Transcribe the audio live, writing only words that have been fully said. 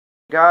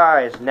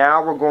Guys,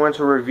 now we're going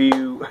to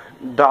review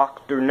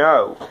Dr.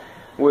 No.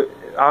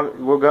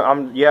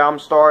 I'm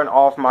starting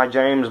off my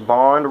James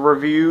Bond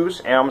reviews,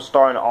 and I'm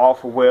starting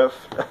off with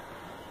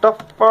the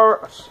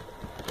first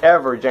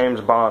ever James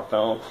Bond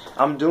film.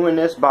 I'm doing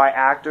this by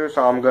actor,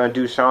 so I'm going to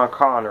do Sean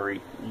Connery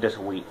this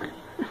week.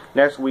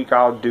 Next week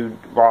I'll do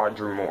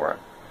Roger Moore.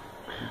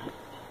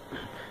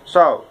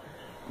 So,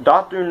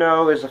 Dr.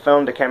 No is a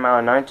film that came out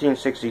in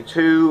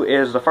 1962. It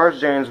is the first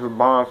James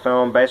Bond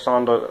film based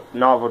on the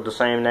novel of the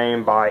same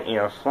name by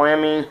Ian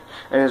Fleming,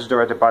 and is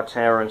directed by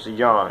Terrence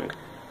Young,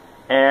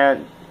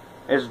 and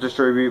is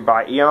distributed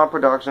by Eon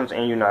Productions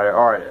and United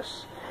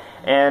Artists.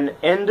 And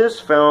in this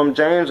film,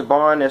 James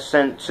Bond is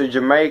sent to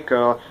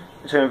Jamaica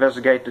to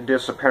investigate the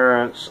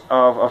disappearance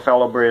of a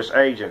fellow British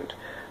agent.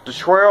 The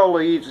trail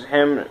leads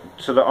him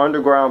to the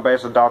underground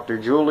base of Dr.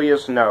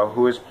 Julius No,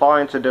 who is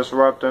plotting to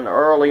disrupt an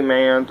early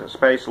manned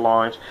space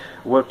launch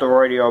with the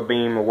radio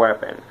beam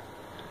weapon.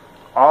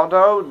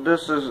 Although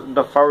this is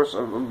the first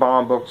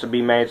Bond book to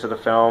be made to the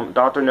film,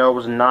 Dr. No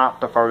was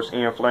not the first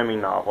Ian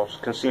Fleming novel.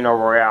 Casino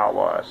Royale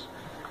was.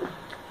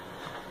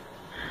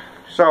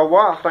 So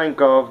what I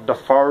think of the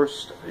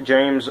first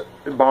James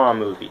Bond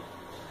movie?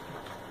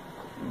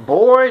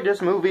 Boy,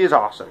 this movie is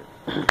awesome.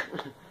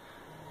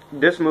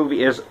 This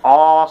movie is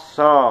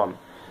awesome.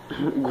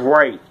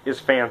 Great. It's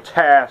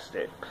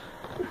fantastic.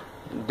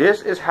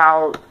 This is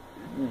how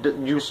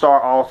you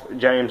start off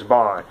James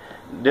Bond.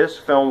 This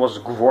film was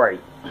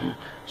great.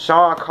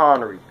 Sean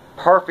Connery,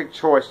 perfect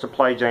choice to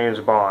play James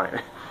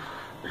Bond.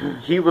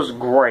 He was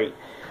great.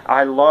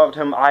 I loved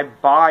him. I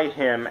buy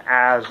him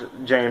as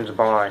James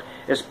Bond,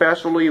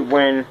 especially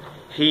when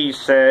he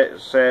said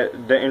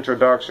the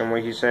introduction,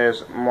 when he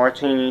says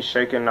 "Martini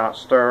shaken, not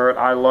stirred."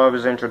 I love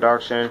his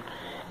introduction.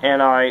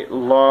 And I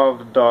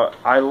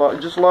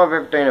just love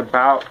everything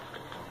about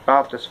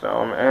this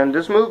film. And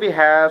this movie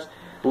has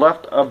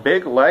left a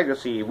big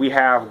legacy. We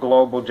have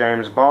Global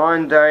James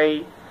Bond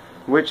Day,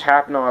 which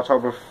happened on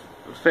October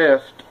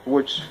 5th,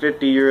 which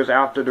 50 years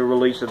after the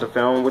release of the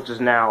film, which is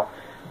now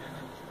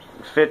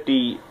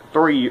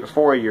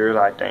 4 years,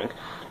 I think.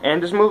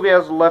 And this movie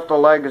has left a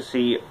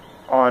legacy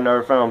on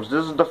other films.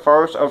 This is the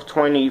first of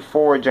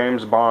 24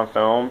 James Bond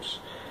films.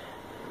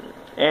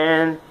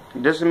 And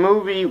this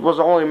movie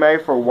was only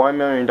made for $1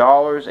 million,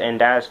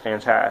 and that is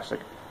fantastic.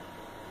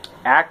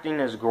 Acting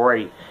is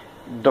great.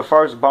 The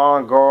first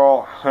Bond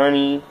girl,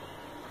 Honey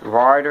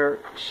Rider,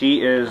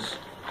 she is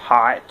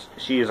hot.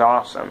 She is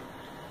awesome.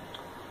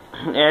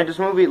 And this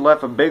movie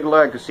left a big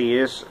legacy.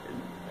 This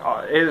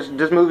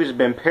movie has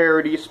been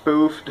parodied,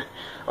 spoofed.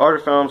 Other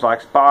films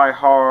like Spy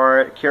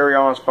Hard, Carry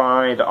On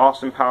Spying, the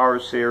Austin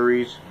Powers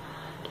series,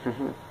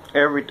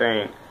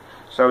 everything.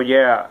 So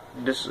yeah,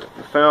 this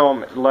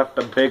film left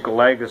a big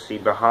legacy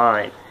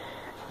behind.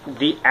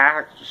 The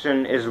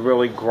action is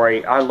really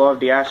great. I love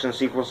the action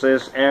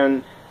sequences,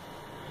 and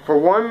for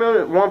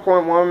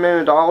 $1.1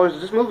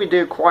 million, this movie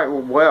did quite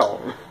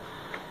well.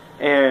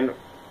 And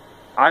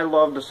I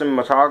love the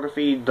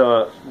cinematography.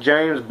 The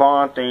James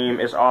Bond theme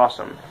is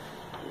awesome.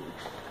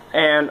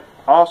 And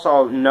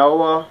also,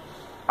 Noah,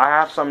 I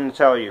have something to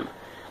tell you.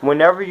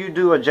 Whenever you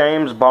do a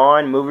James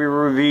Bond movie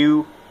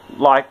review,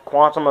 like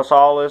Quantum of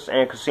Solace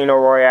and Casino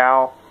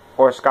Royale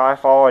or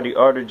Skyfall or the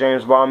other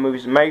James Bond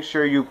movies, make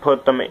sure you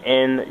put them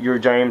in your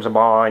James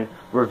Bond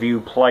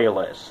review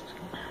playlist.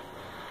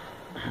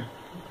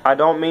 I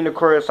don't mean to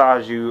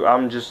criticize you,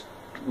 I'm just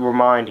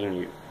reminding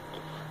you.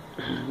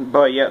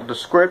 But yeah, the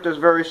script is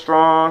very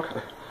strong.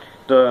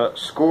 The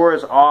score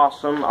is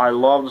awesome. I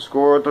love the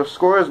score. The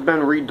score has been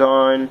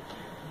redone.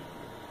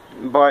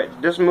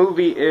 But this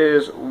movie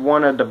is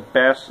one of the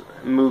best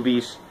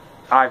movies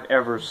I've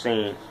ever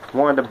seen.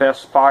 One of the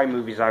best spy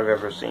movies I've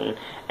ever seen.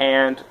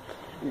 And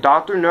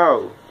Dr.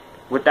 No,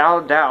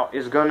 without a doubt,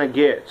 is gonna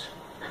get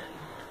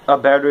a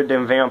better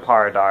than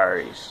Vampire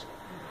Diaries.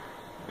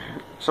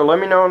 So let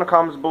me know in the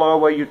comments below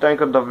what you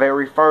think of the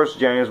very first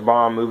James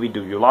Bond movie.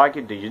 Do you like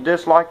it? Do you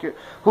dislike it?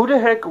 Who the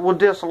heck will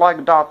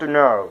dislike Dr.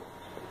 No?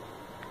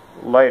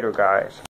 Later, guys.